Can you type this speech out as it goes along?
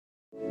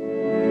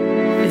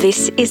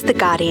This is The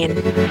Guardian.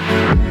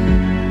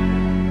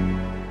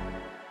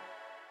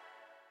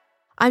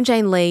 I'm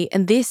Jane Lee,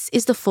 and this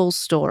is the full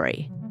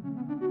story.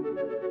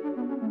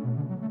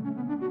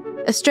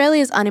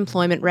 Australia's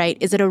unemployment rate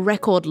is at a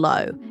record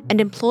low, and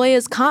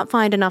employers can't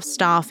find enough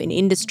staff in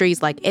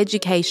industries like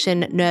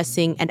education,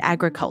 nursing, and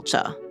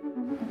agriculture.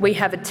 We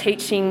have a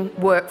teaching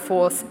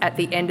workforce at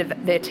the end of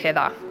their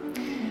tether.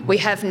 We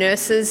have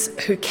nurses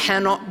who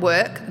cannot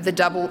work the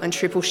double and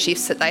triple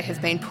shifts that they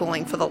have been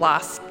pulling for the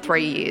last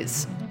 3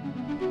 years.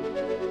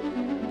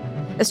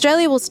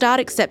 Australia will start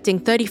accepting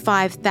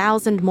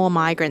 35,000 more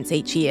migrants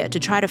each year to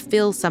try to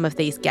fill some of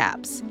these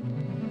gaps.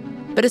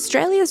 But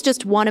Australia is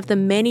just one of the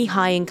many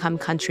high-income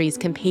countries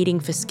competing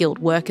for skilled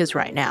workers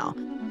right now,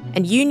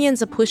 and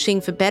unions are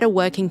pushing for better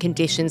working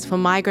conditions for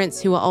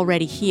migrants who are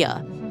already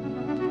here.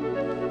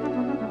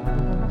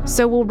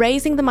 So will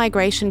raising the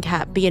migration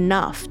cap be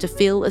enough to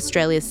fill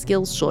Australia's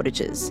skills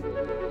shortages?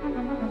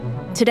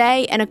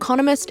 Today, an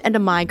economist and a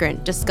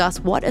migrant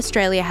discuss what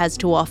Australia has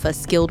to offer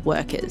skilled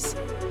workers.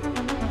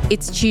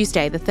 It's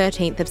Tuesday, the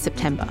 13th of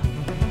September.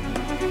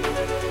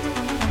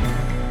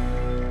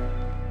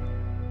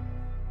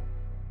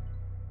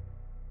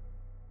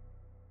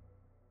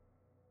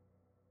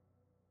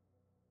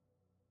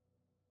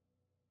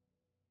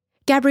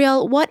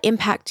 Gabrielle, what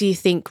impact do you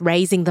think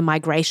raising the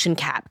migration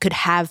cap could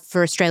have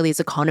for Australia's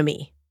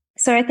economy?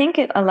 So I think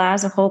it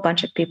allows a whole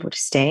bunch of people to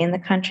stay in the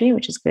country,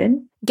 which is good.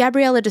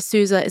 Gabriella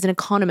D'Souza is an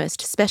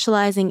economist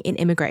specialising in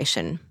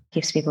immigration.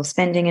 Keeps people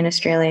spending in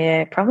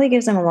Australia, probably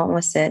gives them a lot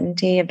more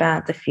certainty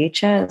about the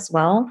future as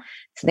well.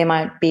 So they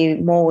might be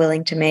more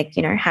willing to make,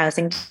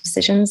 housing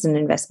decisions and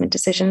investment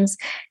decisions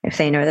if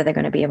they know that they're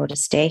going to be able to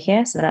stay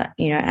here. So that,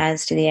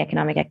 adds to the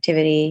economic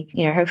activity.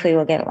 Hopefully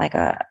we'll get like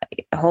a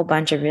whole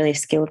bunch of really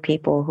skilled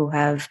people who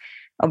have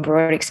a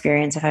broad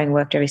experience of having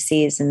worked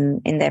overseas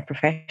and in their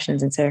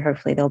professions. And so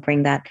hopefully they'll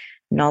bring that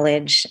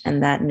knowledge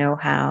and that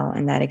know-how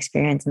and that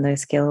experience and those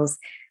skills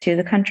to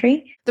the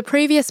country. The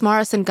previous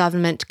Morrison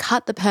government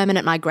cut the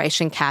permanent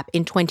migration cap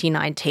in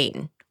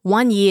 2019,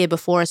 1 year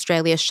before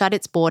Australia shut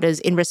its borders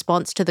in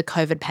response to the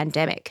COVID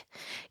pandemic.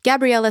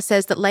 Gabriella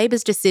says that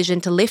Labor's decision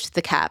to lift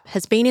the cap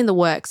has been in the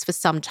works for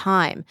some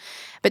time,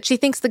 but she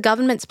thinks the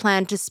government's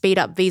plan to speed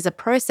up visa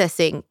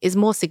processing is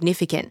more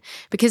significant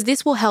because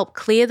this will help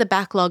clear the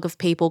backlog of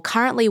people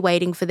currently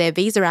waiting for their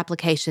visa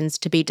applications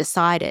to be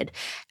decided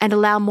and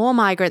allow more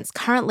migrants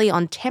currently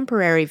on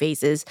temporary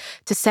visas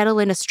to settle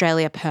in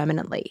Australia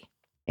permanently.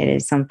 It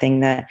is something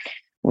that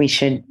we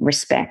should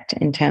respect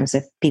in terms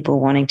of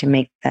people wanting to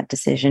make that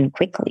decision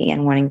quickly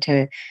and wanting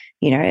to,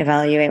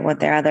 evaluate what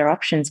their other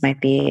options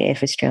might be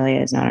if Australia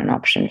is not an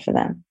option for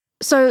them.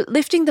 So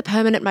lifting the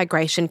permanent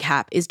migration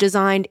cap is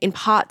designed in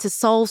part to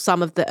solve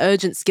some of the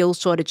urgent skills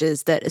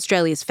shortages that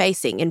Australia is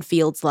facing in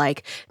fields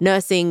like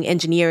nursing,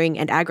 engineering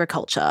and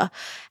agriculture.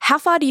 How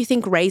far do you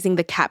think raising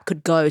the cap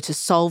could go to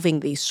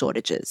solving these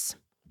shortages?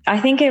 I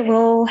think it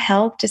will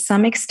help to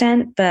some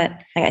extent, but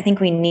I think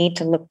we need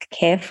to look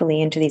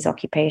carefully into these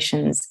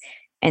occupations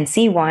and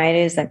see why it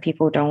is that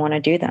people don't want to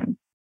do them,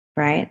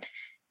 right?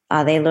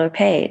 Are they low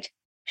paid?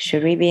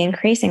 Should we be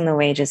increasing the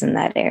wages in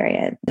that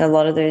area? A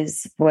lot of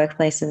those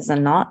workplaces are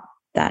not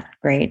that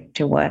great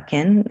to work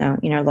in. A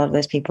lot of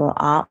those people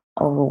are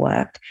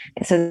overworked.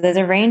 So there's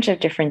a range of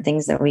different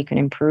things that we can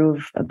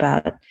improve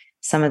about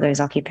some of those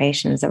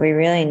occupations that we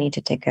really need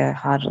to take a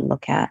harder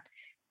look at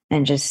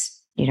and just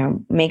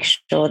make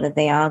sure that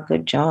they are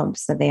good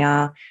jobs, that they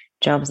are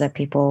jobs that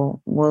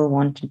people will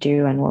want to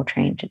do and will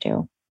train to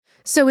do.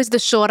 So is the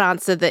short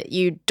answer that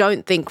you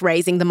don't think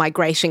raising the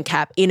migration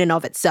cap in and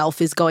of itself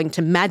is going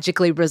to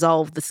magically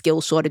resolve the skill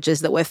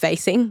shortages that we're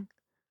facing?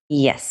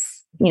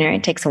 Yes.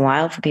 It takes a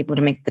while for people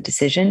to make the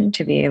decision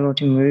to be able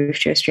to move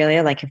to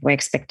Australia. Like if we're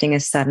expecting a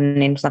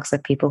sudden influx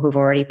of people who've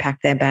already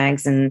packed their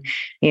bags and,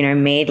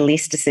 made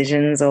lease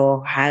decisions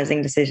or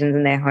housing decisions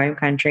in their home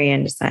country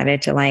and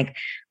decided to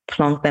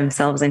plonk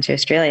themselves into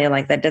Australia,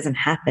 that doesn't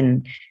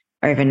happen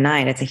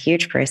overnight. It's a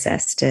huge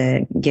process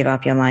to give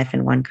up your life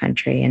in one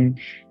country and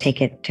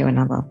take it to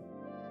another.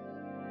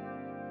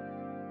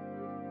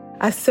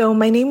 So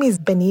my name is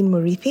Benin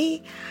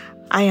Murithi.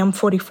 I am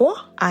 44.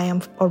 I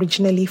am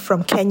originally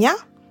from Kenya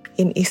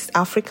in East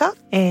Africa,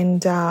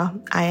 and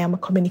I am a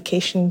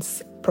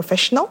communications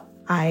professional.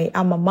 I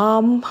am a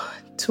mom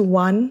to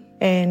one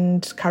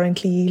and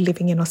currently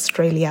living in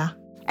Australia.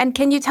 And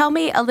can you tell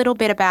me a little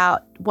bit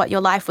about what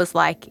your life was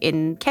like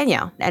in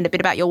Kenya and a bit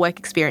about your work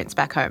experience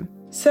back home?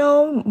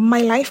 So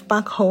my life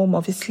back home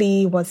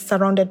obviously was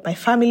surrounded by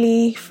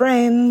family,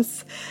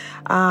 friends.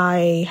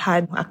 I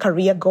had a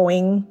career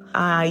going.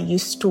 I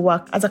used to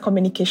work as a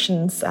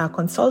communications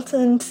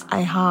consultant. I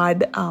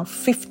had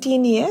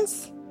 15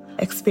 years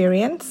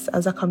experience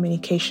as a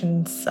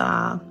communications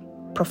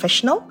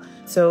professional.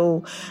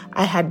 So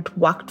I had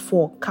worked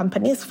for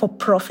companies, for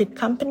profit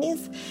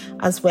companies,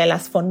 as well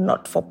as for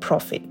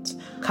not-for-profit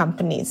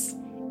companies.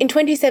 In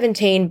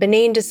 2017,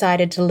 Benin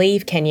decided to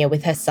leave Kenya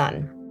with her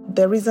son.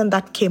 The reason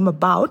that came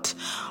about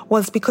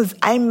was because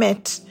I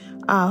met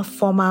a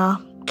former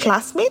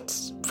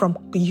classmate from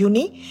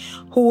uni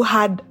who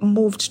had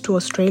moved to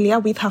Australia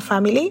with her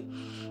family,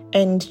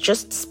 and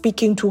just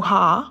speaking to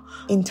her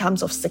in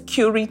terms of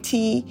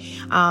security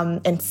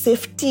and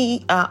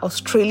safety,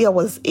 Australia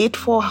was it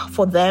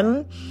for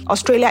them.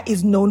 Australia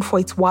is known for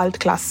its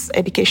world-class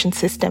education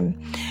system.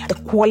 The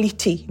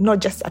quality, not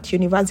just at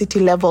university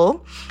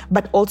level,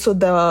 but also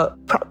the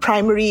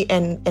primary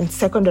and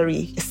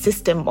secondary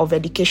system of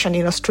education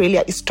in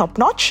Australia is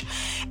top-notch.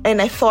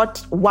 And I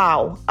thought,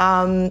 wow,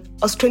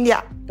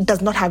 Australia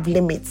does not have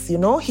limits,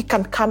 He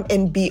can come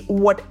and be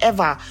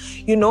whatever,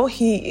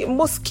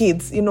 most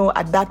kids,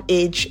 at that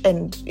age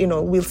and,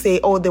 will say,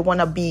 oh, they want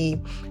to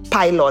be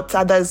pilots,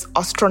 others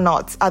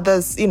astronauts,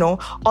 others,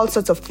 all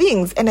sorts of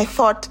things. And I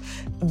thought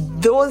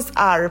those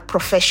are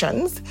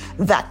professions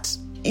that,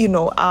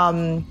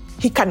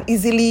 he can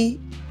easily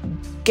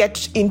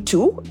get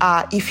into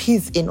if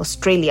he's in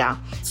Australia.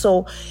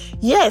 So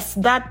yes,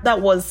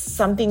 that was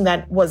something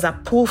that was a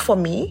pull for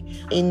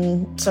me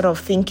in sort of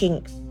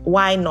thinking,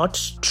 why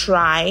not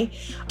try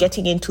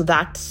getting into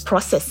that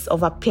process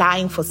of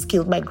applying for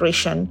skilled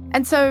migration?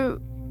 And so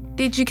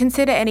did you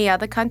consider any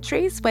other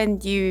countries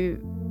when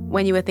you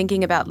were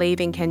thinking about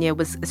leaving Kenya?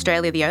 Was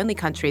Australia the only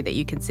country that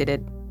you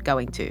considered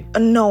going to?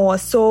 No.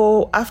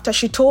 So after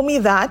she told me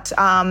that,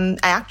 I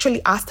actually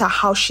asked her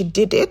how she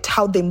did it,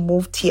 how they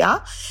moved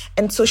here.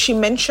 And so she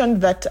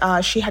mentioned that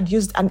she had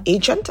used an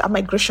agent, a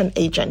migration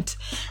agent.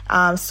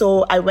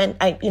 So I went,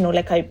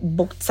 I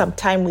booked some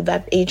time with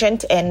that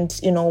agent and,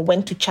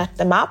 went to chat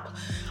them up.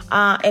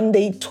 And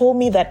they told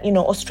me that,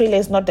 Australia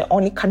is not the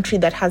only country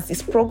that has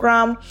this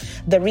program.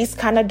 There is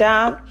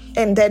Canada.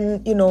 And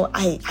then,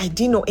 I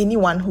didn't know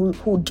anyone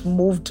who'd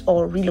moved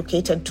or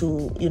relocated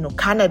to,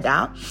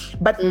 Canada.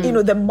 But,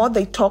 the more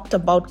they talked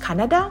about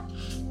Canada,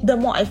 the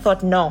more I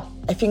thought, no,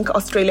 I think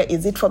Australia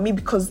is it for me,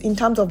 because in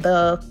terms of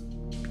the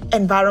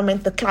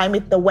environment, the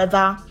climate, the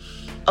weather,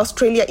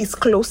 Australia is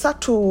closer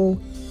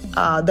to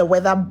the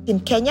weather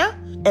in Kenya.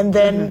 And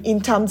then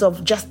in terms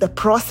of just the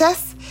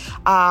process,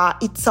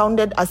 it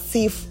sounded as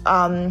if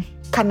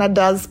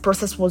Canada's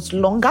process was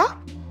longer.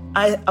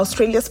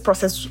 Australia's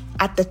process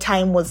at the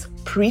time was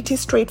pretty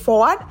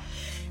straightforward.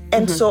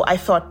 And so I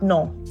thought,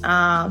 no,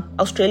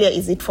 Australia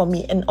is it for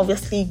me. And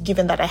obviously,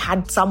 given that I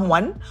had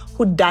someone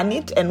who'd done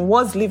it and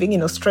was living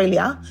in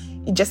Australia,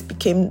 it just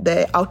became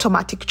the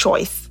automatic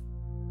choice.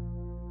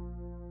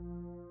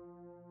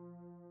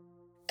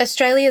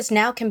 Australia is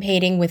now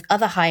competing with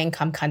other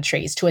high-income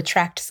countries to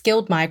attract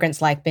skilled migrants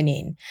like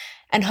Benin.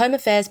 And Home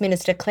Affairs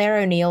Minister Claire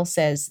O'Neil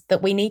says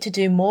that we need to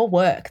do more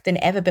work than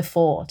ever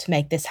before to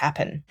make this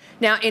happen.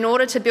 Now, in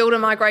order to build a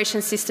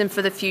migration system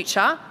for the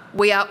future,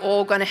 we are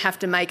all going to have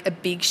to make a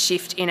big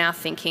shift in our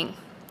thinking.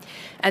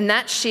 And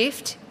that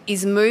shift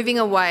is moving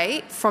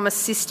away from a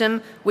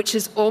system which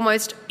is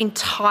almost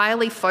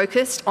entirely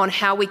focused on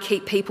how we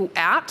keep people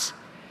out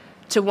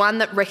to one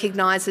that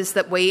recognises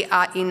that we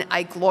are in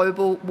a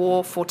global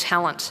war for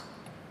talent.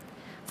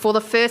 For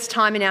the first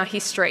time in our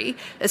history,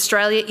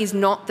 Australia is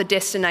not the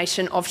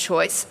destination of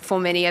choice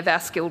for many of our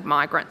skilled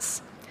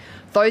migrants.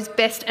 Those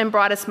best and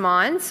brightest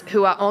minds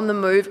who are on the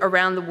move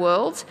around the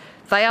world,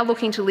 they are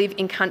looking to live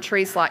in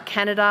countries like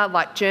Canada,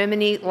 like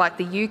Germany, like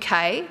the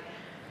UK,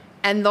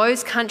 and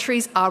those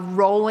countries are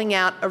rolling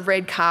out a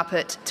red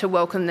carpet to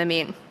welcome them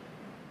in.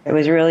 It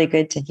was really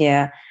good to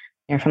hear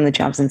from the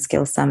Jobs and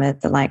Skills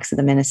Summit, the likes of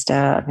the Minister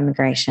of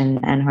Immigration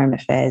and Home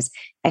Affairs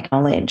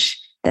acknowledge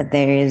that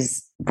there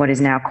is what is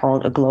now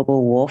called a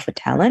global war for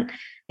talent.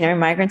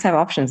 Migrants have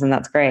options and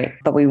that's great,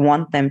 but we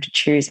want them to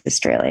choose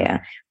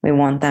Australia. We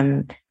want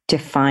them to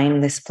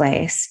find this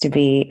place to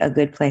be a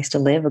good place to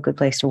live, a good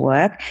place to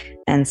work,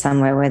 and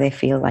somewhere where they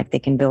feel like they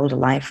can build a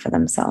life for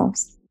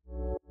themselves.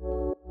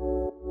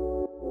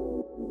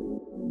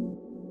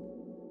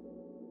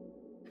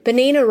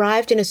 Benin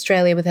arrived in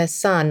Australia with her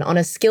son on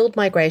a skilled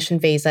migration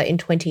visa in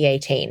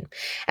 2018.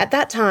 At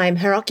that time,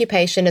 her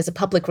occupation as a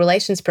public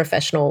relations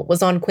professional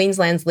was on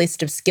Queensland's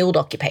list of skilled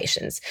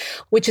occupations,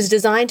 which is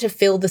designed to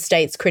fill the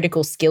state's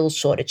critical skills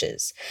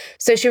shortages.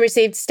 So she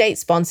received state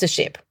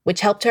sponsorship,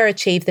 which helped her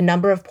achieve the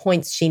number of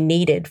points she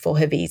needed for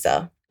her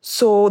visa.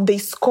 So they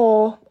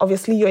score,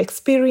 obviously, your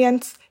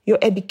experience, your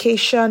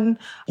education,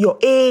 your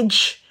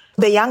age.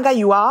 The younger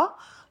you are,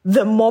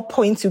 the more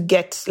points you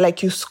get,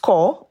 like you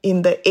score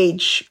in the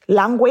age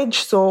language.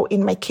 So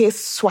in my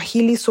case,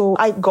 Swahili. So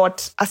I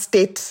got a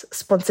state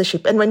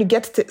sponsorship. And when you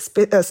get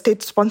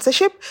state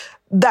sponsorship,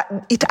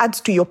 that it adds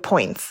to your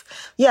points.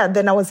 Yeah,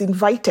 then I was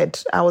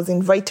invited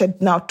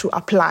now to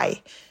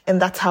apply.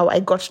 And that's how I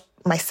got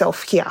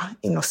myself here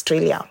in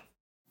Australia.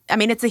 I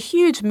mean, it's a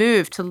huge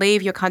move to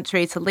leave your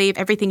country, to leave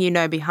everything you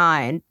know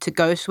behind, to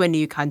go to a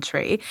new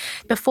country.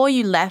 Before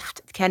you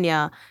left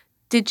Kenya,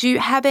 did you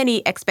have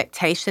any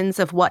expectations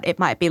of what it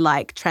might be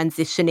like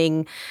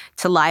transitioning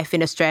to life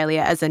in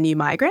Australia as a new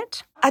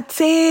migrant? I'd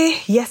say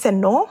yes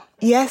and no.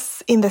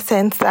 Yes, in the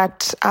sense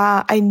that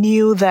I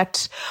knew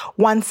that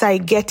once I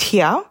get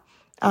here,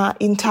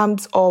 in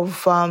terms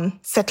of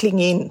settling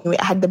in,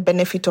 I had the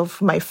benefit of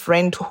my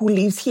friend who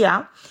lives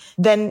here.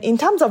 Then in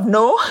terms of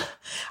no,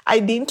 I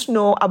didn't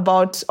know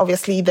about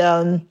obviously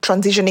the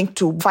transitioning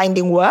to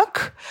finding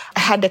work. I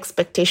had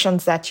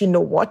expectations that,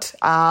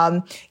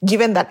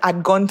 given that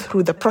I'd gone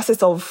through the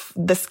process of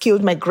the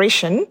skilled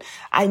migration,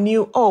 I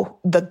knew,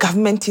 the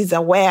government is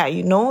aware,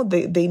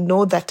 they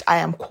know that I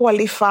am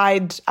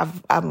qualified,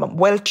 I'm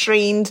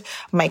well-trained,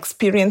 my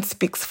experience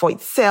speaks for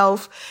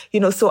itself,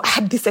 so I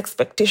had this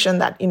expectation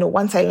that,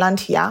 once I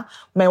land here,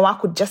 my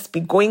work would just be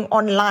going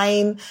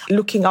online,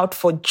 looking out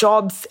for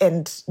jobs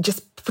and just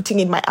putting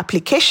in my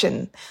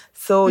application.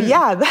 So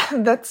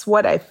that's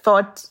what I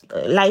thought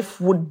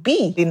life would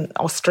be in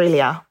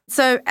Australia.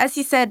 So as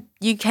you said,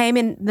 you came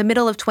in the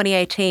middle of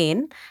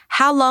 2018.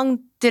 How long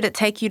did it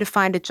take you to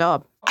find a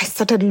job? I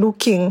started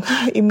looking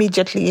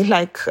immediately,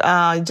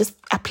 just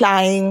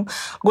applying,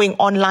 going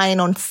online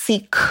on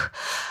Seek,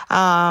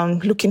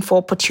 looking for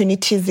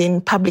opportunities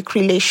in public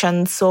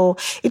relations. So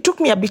it took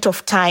me a bit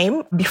of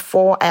time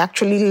before I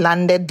actually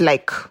landed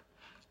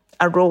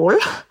a role.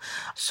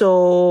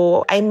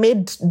 So I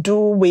made do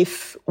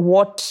with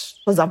what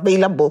was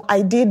available.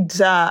 I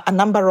did a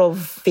number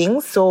of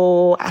things.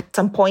 So at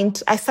some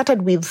point, I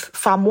started with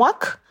farm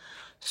work.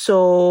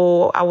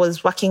 So I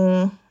was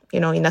working,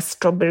 in a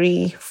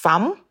strawberry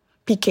farm,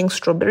 picking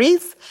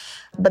strawberries,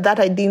 but that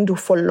I didn't do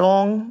for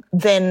long.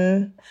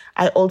 Then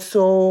I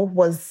also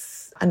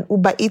was an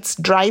Uber Eats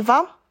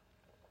driver,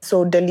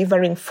 so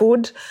delivering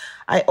food.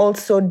 I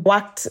also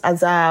worked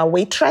as a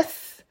waitress.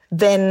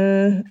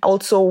 Then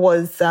also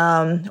was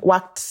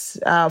worked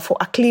for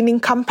a cleaning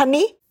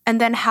company. And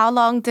then how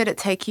long did it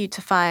take you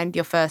to find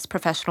your first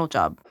professional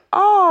job?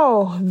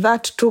 Oh,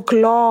 that took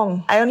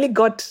long. I only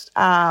got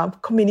a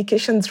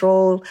communications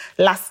role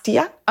last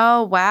year.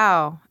 Oh,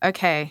 wow.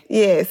 Okay.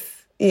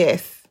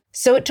 Yes.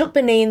 So it took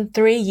Benin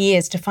 3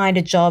 years to find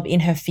a job in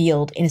her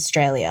field in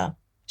Australia.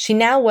 She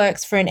now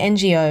works for an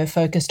NGO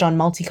focused on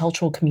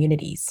multicultural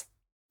communities.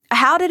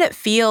 How did it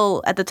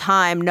feel at the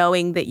time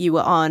knowing that you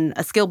were on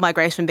a skilled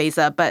migration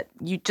visa, but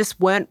you just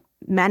weren't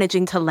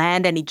managing to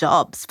land any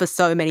jobs for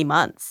so many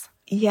months?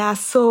 Yeah,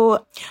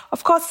 so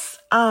of course,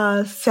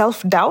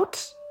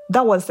 self-doubt,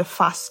 that was the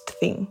first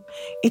thing.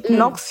 It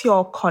knocks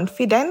your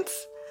confidence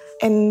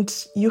and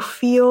you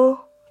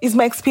feel, is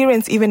my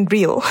experience even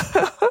real?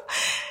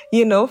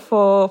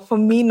 For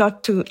me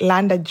not to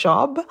land a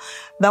job,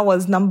 that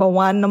was number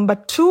one. Number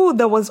two,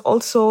 there was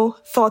also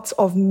thoughts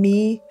of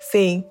me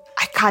saying,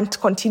 I can't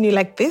continue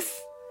like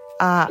this.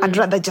 I'd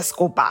rather just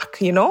go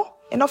back,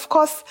 And of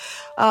course,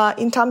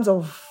 in terms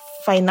of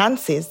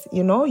finances,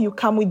 you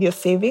come with your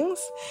savings.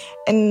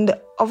 And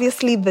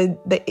obviously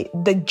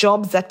the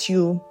jobs that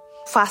you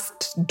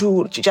first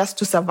do just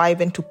to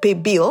survive and to pay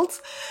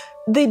bills,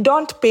 they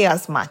don't pay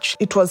as much.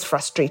 It was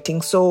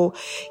frustrating. So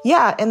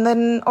and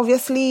then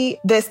obviously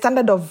the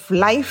standard of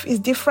life is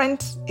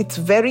different. It's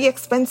very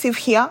expensive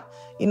here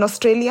in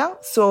Australia.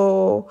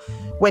 So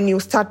when you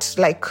start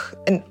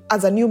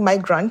as a new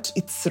migrant,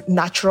 it's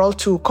natural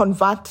to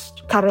convert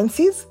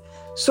currencies.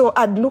 So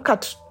I'd look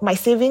at my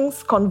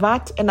savings,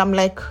 convert, and I'm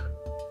like,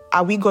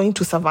 are we going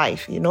to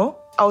survive?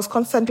 I was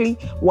constantly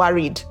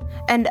worried.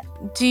 And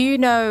do you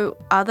know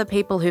other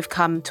people who've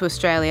come to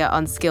Australia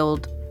on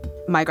skilled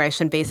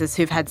migration visas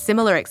who've had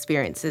similar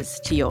experiences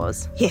to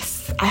yours?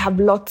 Yes, I have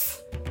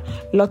lots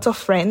of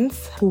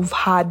friends who've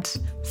had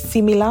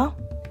similar,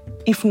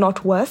 if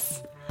not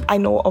worse. I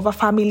know of a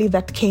family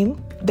that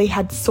came. They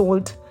had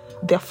sold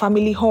their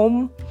family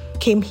home,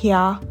 came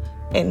here,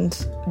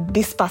 and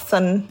this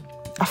person,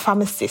 a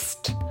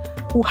pharmacist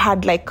who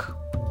had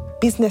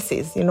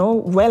businesses,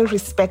 well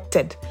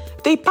respected,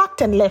 they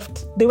packed and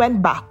left. They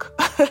went back.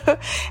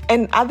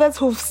 And others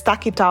who've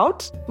stuck it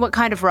out. What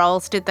kind of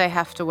roles did they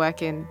have to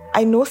work in?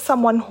 I know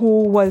someone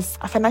who was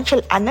a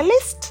financial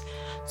analyst.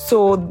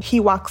 So he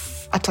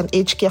works at an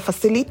aged care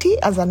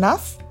facility as a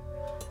nurse.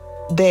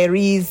 There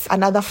is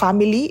another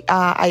family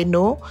I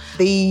know.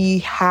 They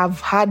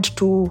have had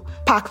to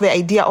park the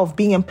idea of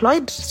being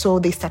employed. So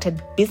they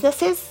started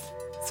businesses.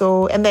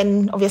 So, and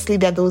then obviously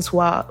there are those who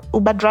are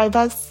Uber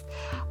drivers.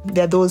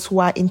 There are those who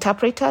are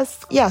interpreters.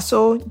 Yeah,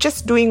 so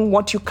just doing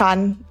what you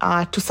can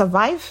to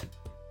survive.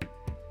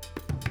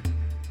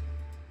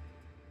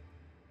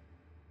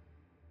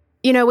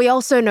 We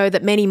also know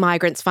that many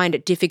migrants find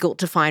it difficult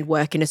to find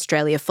work in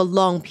Australia for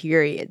long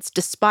periods,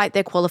 despite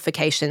their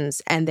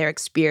qualifications and their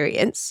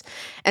experience.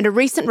 And a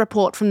recent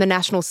report from the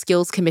National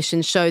Skills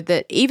Commission showed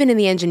that even in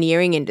the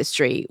engineering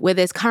industry, where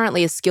there's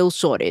currently a skills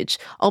shortage,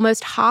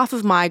 almost half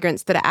of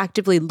migrants that are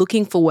actively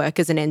looking for work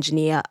as an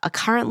engineer are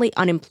currently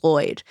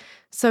unemployed.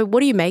 So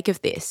what do you make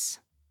of this?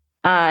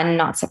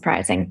 Not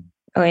surprising.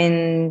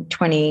 In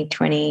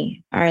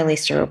 2020, I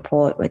released a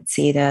report with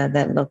CEDA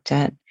that looked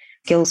at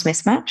skills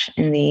mismatch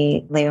in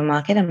the labour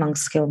market among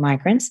skilled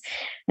migrants.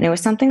 And it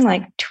was something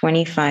like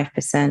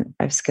 25%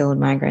 of skilled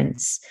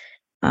migrants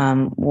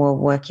were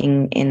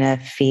working in a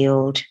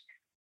field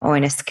or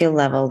in a skill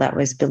level that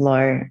was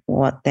below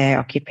what their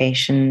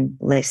occupation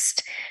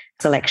list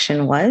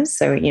selection was.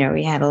 So,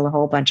 we had a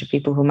whole bunch of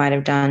people who might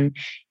have done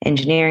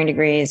engineering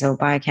degrees or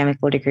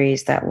biochemical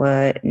degrees that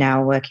were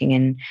now working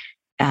in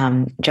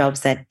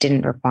jobs that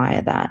didn't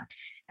require that.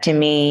 To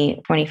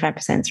me,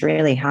 25% is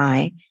really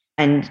high.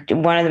 And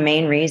one of the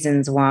main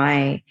reasons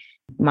why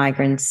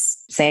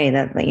migrants say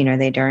that,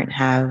 they don't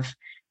have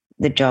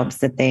the jobs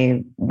that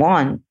they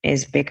want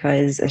is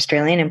because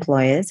Australian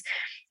employers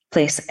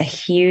place a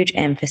huge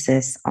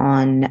emphasis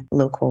on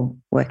local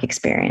work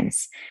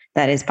experience.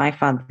 That is by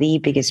far the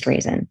biggest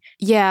reason.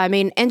 Yeah, I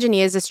mean,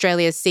 Engineers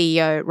Australia's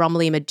CEO,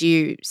 Romilly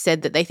Madu,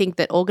 said that they think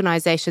that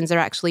organisations are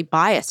actually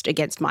biased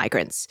against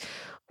migrants.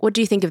 What do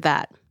you think of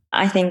that?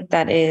 I think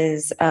that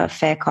is a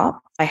fair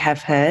cop. I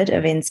have heard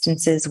of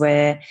instances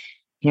where,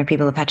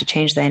 people have had to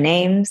change their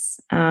names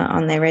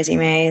on their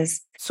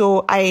resumes.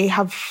 So I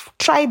have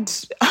tried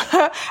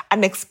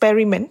an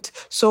experiment.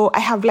 So I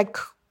have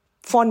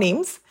 4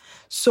 names.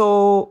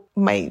 So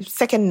my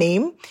second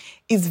name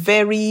is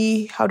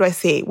very, how do I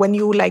say, when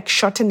you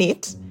shorten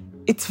it,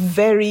 it's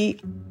very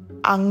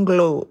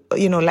Anglo,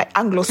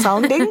 Anglo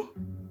sounding.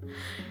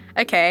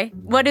 Okay.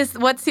 What is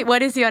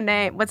your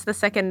name? What's the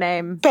second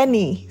name?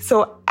 Penny.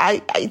 So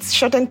it's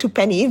shortened to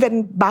Penny.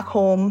 Even back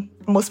home,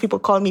 most people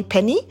call me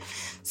Penny.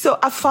 So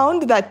I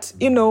found that,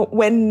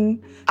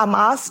 when I'm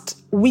asked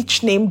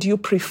which name do you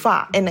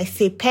prefer and I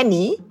say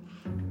Penny,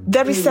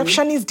 the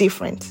reception is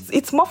different.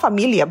 It's more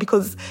familiar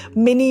because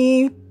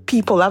many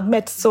people, I've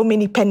met so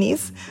many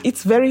Pennies.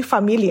 It's very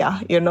familiar,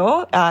 in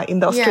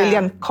the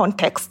Australian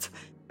context.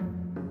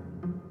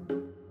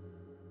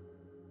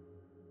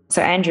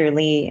 So Andrew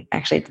Leigh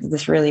actually did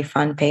this really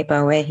fun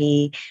paper where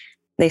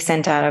they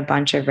sent out a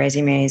bunch of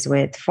resumes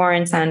with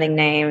foreign sounding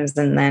names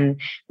and then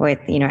with,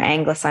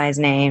 anglicized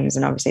names.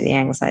 And obviously the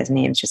anglicized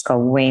names just got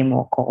way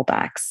more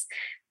callbacks.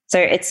 So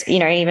it's,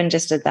 even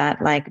just at that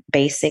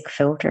basic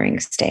filtering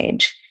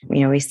stage,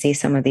 we see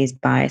some of these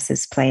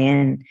biases play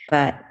in,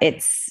 but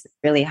it's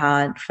really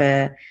hard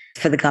for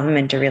the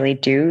government to really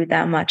do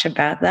that much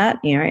about that.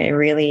 It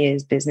really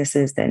is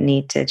businesses that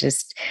need to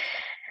just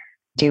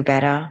do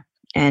better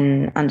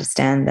and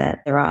understand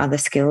that there are other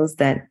skills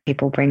that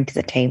people bring to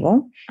the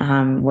table.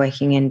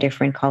 Working in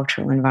different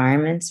cultural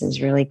environments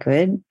is really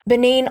good.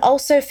 Benin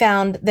also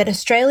found that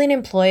Australian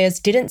employers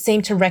didn't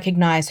seem to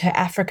recognise her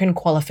African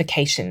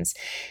qualifications,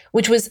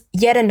 which was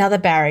yet another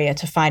barrier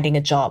to finding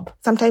a job.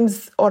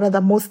 Sometimes, or rather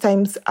most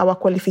times, our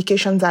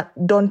qualifications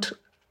don't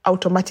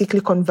automatically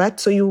convert.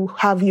 So you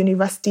have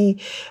university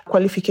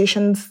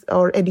qualifications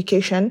or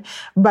education,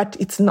 but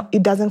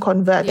it doesn't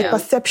convert. Yeah. The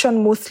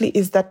perception mostly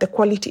is that the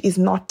quality is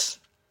not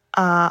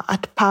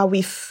at par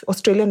with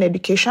Australian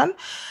education.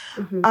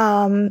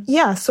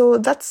 Mm-hmm. So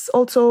that's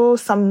also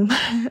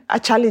a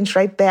challenge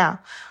right there.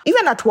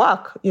 Even at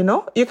work, you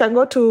can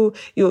go to,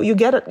 you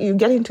get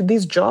into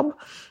this job.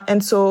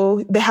 And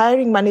so the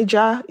hiring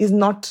manager is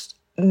not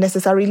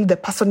necessarily the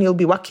person you'll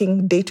be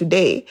working day to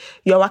day.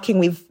 You're working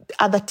with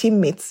other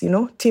teammates,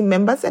 team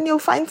members, and you'll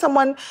find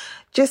someone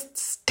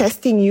just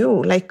testing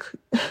you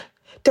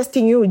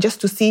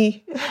just to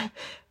see,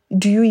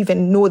 do you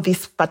even know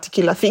this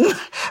particular thing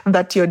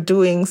that you're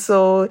doing?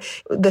 So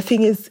the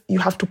thing is, you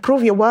have to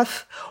prove your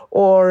worth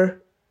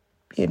or,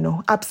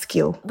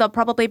 upskill. There'll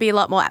probably be a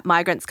lot more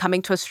migrants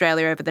coming to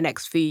Australia over the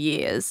next few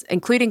years,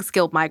 including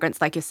skilled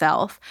migrants like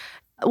yourself.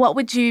 What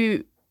would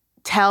you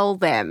tell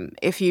them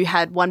if you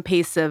had one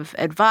piece of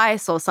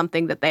advice or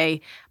something that they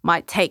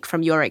might take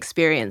from your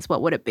experience?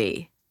 What would it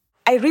be?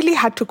 I really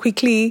had to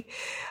quickly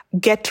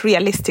get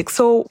realistic.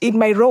 So in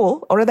my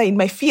role, or rather in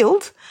my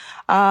field,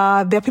 there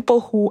are people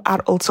who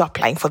are also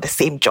applying for the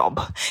same job.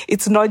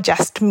 It's not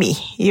just me,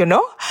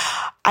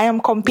 I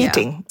am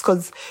competing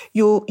because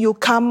you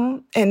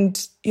come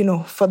and,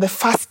 for the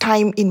first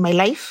time in my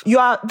life, you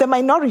are the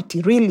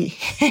minority, really,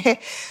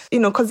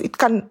 because it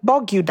can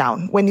bog you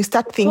down when you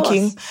start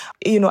thinking,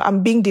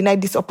 I'm being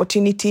denied this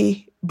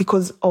opportunity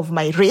because of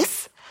my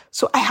race.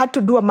 So I had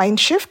to do a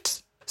mind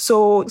shift.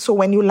 So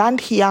when you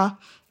land here,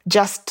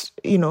 just,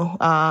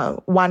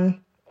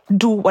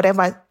 do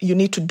whatever you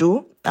need to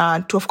do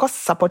to, of course,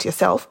 support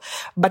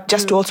yourself, but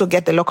just to also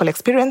get the local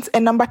experience.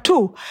 And number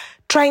 2,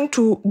 trying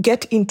to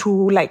get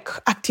into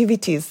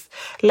activities,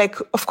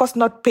 of course,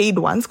 not paid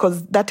ones,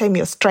 because that time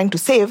you're trying to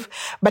save.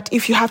 But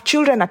if you have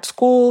children at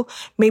school,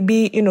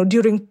 maybe,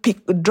 during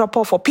drop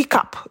off or pick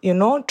up,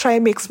 try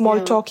and make small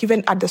talk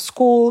even at the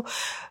school,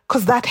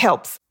 because that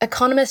helps.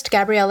 Economist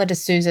Gabriela De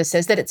Souza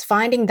says that it's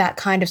finding that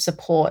kind of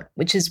support,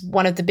 which is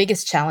one of the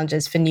biggest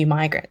challenges for new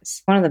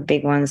migrants. One of the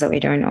big ones that we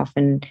don't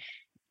often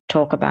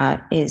talk about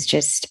is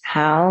just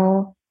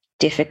how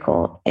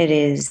difficult it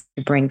is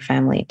to bring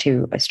family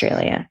to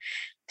Australia.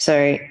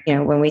 So,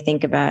 when we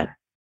think about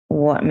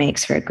what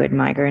makes for a good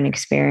migrant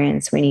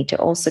experience, we need to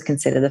also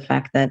consider the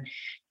fact that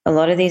a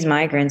lot of these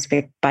migrants,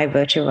 by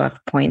virtue of our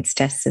points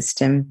test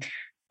system,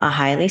 are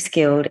highly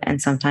skilled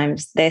and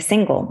sometimes they're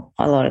single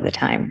a lot of the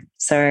time.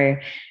 So,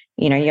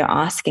 you're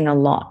asking a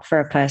lot for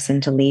a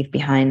person to leave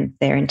behind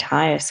their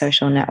entire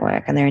social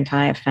network and their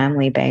entire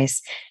family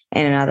base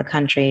in another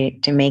country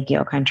to make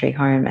your country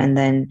home, and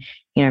then,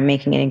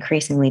 making it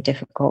increasingly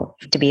difficult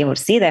to be able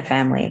to see their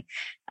family,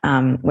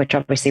 which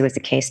obviously was the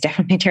case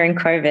definitely during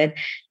COVID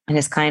and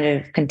has kind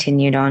of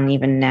continued on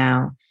even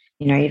now.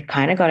 You've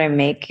kind of got to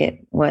make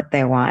it worth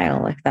their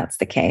while. If that's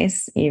the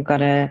case, you've got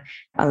to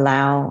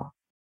allow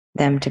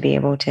them to be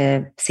able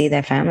to see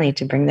their family,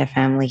 to bring their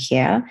family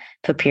here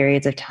for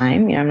periods of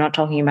time. I'm not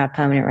talking about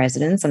permanent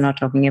residence. I'm not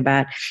talking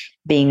about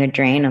being a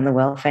drain on the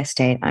welfare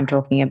state. I'm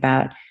talking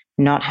about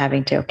not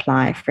having to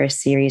apply for a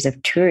series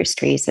of tourist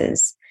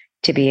visas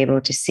to be able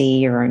to see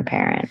your own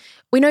parent.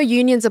 We know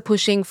unions are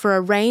pushing for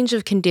a range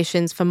of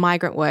conditions for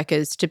migrant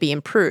workers to be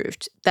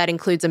improved. That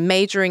includes a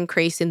major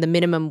increase in the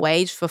minimum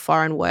wage for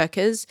foreign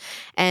workers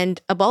and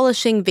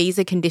abolishing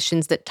visa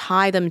conditions that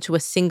tie them to a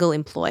single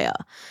employer.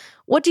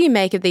 What do you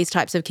make of these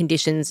types of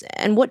conditions,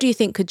 and what do you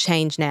think could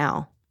change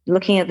now?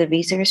 Looking at the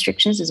visa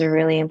restrictions is a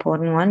really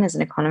important one. As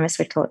an economist,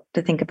 we're taught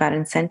to think about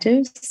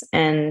incentives,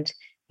 and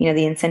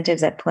the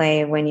incentives at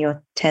play when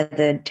you're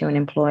tethered to an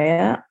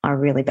employer are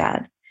really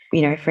bad.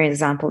 For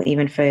example,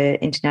 even for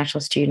international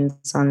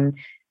students on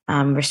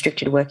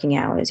restricted working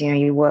hours,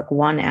 you work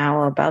 1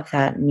 hour above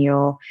that and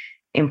your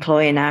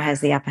employer now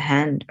has the upper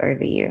hand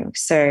over you.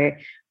 So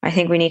I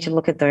think we need to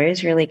look at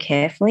those really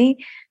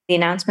carefully. The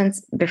announcements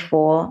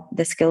before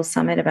the Skills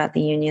Summit about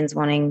the unions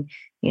wanting,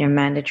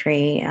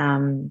 mandatory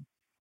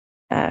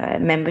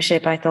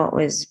membership, I thought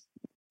was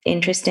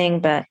interesting.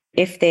 But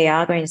if they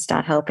are going to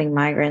start helping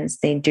migrants,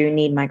 they do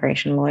need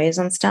migration lawyers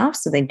on staff.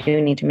 So they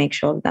do need to make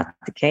sure that that's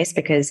the case,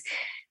 because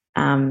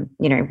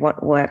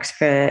what works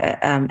for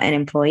an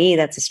employee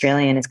that's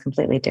Australian is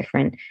completely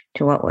different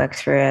to what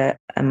works for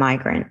a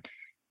migrant.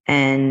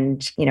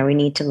 And, we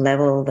need to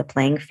level the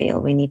playing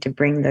field. We need to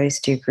bring those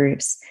two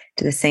groups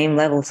to the same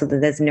level so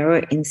that there's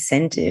no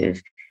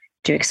incentive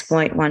to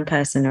exploit one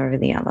person over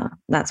the other.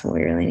 That's what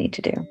we really need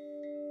to do.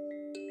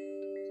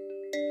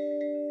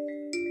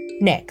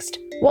 Next,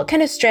 what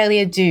can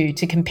Australia do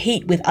to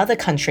compete with other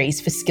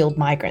countries for skilled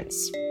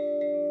migrants?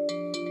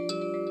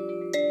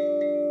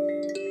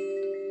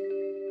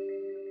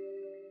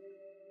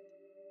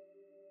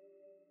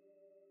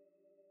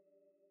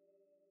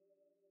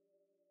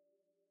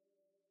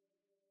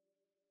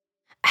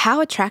 How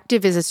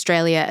attractive is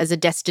Australia as a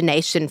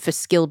destination for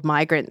skilled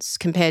migrants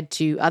compared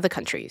to other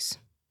countries?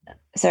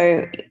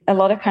 So a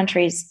lot of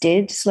countries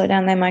did slow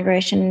down their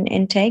migration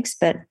intakes,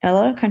 but a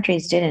lot of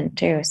countries didn't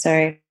too.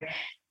 So,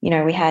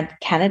 we had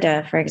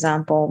Canada, for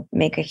example,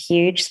 make a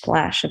huge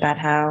splash about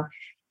how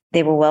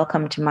they were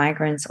welcome to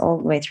migrants all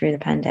the way through the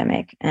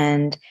pandemic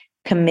and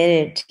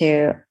committed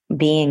to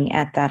being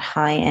at that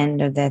high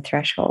end of their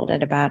threshold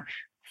at about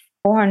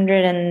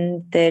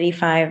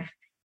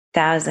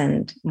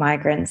 435,000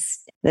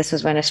 migrants. This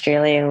was when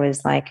Australia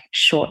was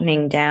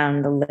shortening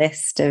down the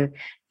list of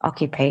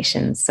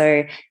occupations.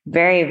 So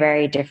very,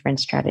 very different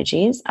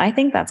strategies. I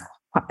think that's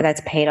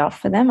paid off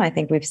for them. I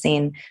think we've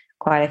seen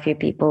quite a few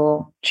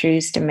people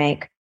choose to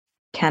make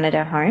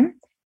Canada home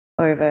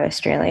over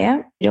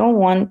Australia. You don't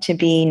want to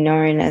be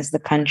known as the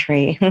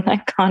country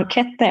that can't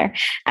get their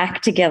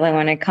act together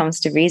when it comes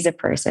to visa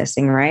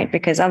processing, right?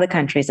 Because other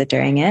countries are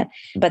doing it,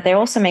 but they're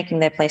also making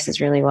their places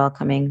really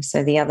welcoming.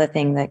 So the other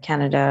thing that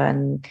Canada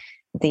and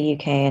the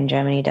UK and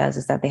Germany does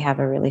is that they have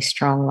a really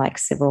strong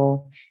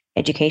civil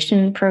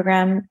education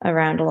program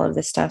around a lot of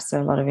this stuff.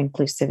 So a lot of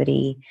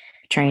inclusivity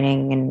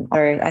training. And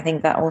so I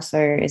think that also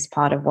is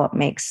part of what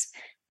makes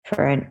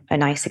for a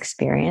nice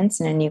experience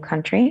in a new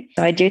country.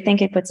 So I do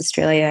think it puts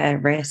Australia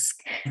at risk.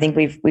 I think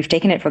we've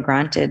taken it for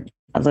granted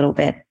a little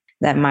bit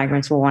that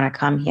migrants will want to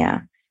come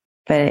here.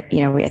 But,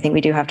 I think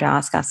we do have to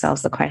ask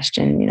ourselves the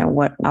question,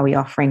 what are we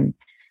offering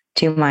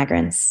to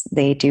migrants?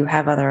 They do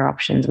have other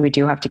options. We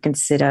do have to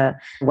consider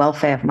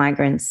welfare of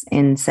migrants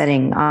in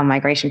setting our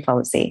migration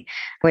policy,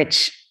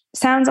 which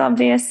sounds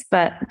obvious,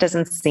 but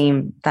doesn't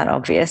seem that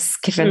obvious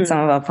given some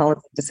of our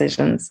policy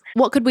decisions.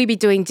 What could we be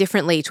doing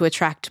differently to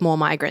attract more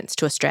migrants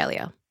to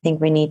Australia? I think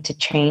we need to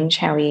change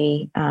how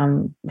we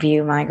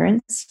view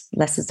migrants,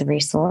 less as a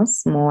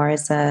resource, more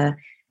as a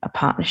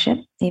partnership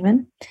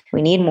even.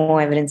 We need more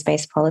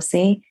evidence-based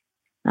policy.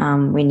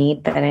 We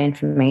need better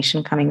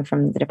information coming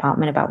from the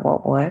department about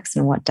what works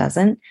and what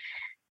doesn't.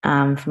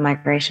 For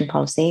migration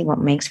policy, what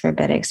makes for a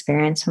better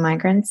experience for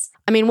migrants.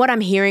 I mean, what I'm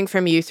hearing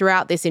from you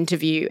throughout this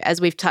interview, as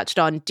we've touched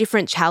on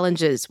different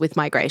challenges with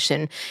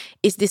migration,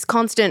 is this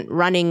constant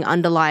running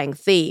underlying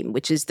theme,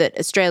 which is that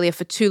Australia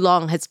for too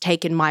long has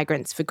taken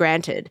migrants for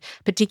granted,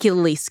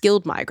 particularly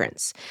skilled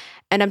migrants.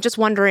 And I'm just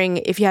wondering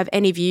if you have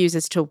any views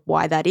as to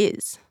why that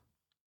is.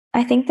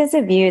 I think there's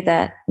a view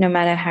that no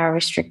matter how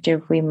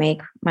restrictive we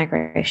make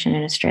migration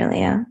in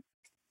Australia,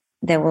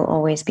 there will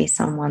always be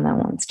someone that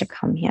wants to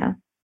come here.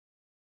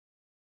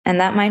 And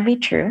that might be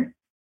true,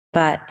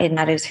 but it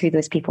matters who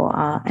those people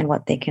are and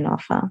what they can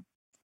offer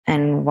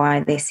and why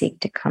they seek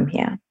to come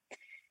here.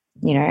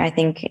 I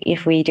think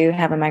if we do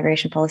have a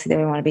migration policy that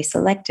we want to be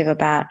selective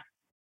about,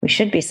 we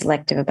should be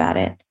selective about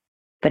it,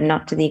 but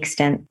not to the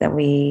extent that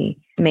we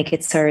make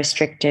it so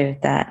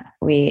restrictive that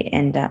we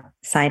end up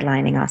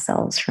sidelining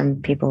ourselves from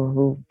people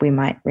who we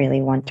might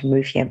really want to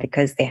move here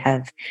because they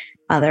have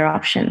other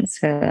options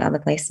for other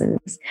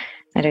places.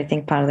 I don't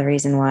think part of the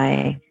reason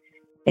why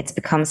it's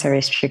become so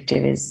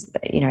restrictive is,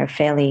 a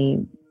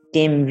fairly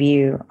dim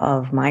view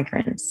of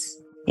migrants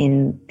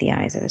in the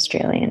eyes of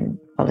Australian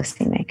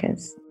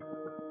policymakers.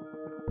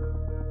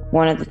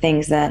 One of the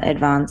things that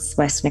advanced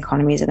Western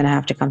economies are going to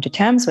have to come to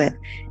terms with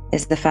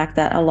is the fact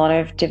that a lot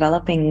of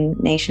developing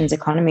nations'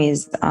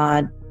 economies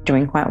are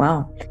doing quite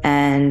well,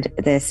 and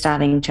they're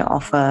starting to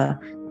offer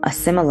a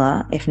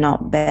similar, if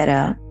not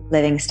better,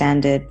 living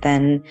standard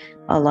than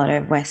a lot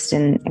of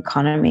Western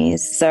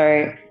economies.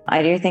 So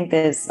I do think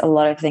there's a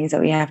lot of things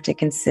that we have to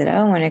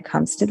consider when it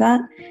comes to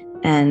that,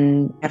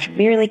 and we have to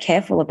be really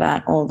careful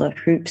about all the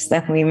hoops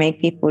that we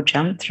make people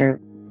jump through.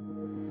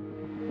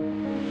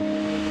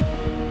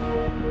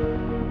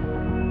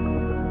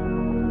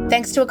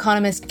 Thanks to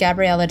economist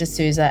Gabriela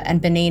D'Souza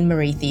and Benin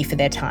Marithi for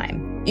their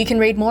time. You can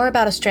read more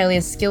about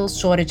Australia's skills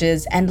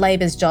shortages and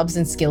Labor's Jobs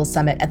and Skills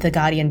Summit at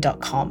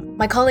theguardian.com.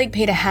 My colleague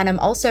Peter Hannam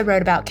also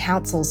wrote about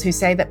councils who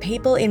say that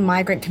people in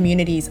migrant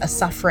communities are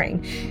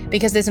suffering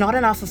because there's not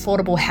enough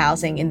affordable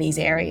housing in these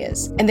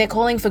areas, and they're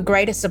calling for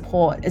greater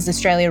support as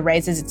Australia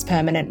raises its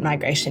permanent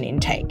migration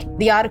intake.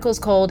 The article's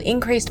called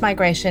 "Increased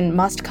Migration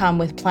Must Come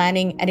with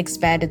Planning and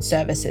Expanded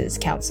Services,"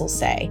 councils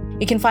say.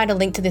 You can find a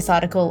link to this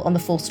article on the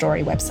Full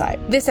Story website.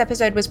 This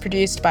episode was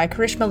produced by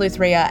Karishma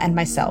Luthria and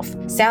myself.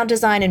 Sound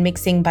design and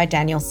mixing by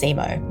Daniel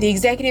Simo. The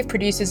executive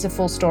producers of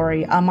Full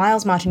Story are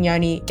Miles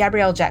Martignoni,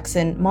 Gabrielle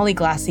Jackson, Molly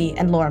Glassy,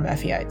 and Laura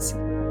Murphy-Oates.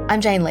 I'm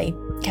Jane Lee.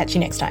 Catch you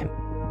next time.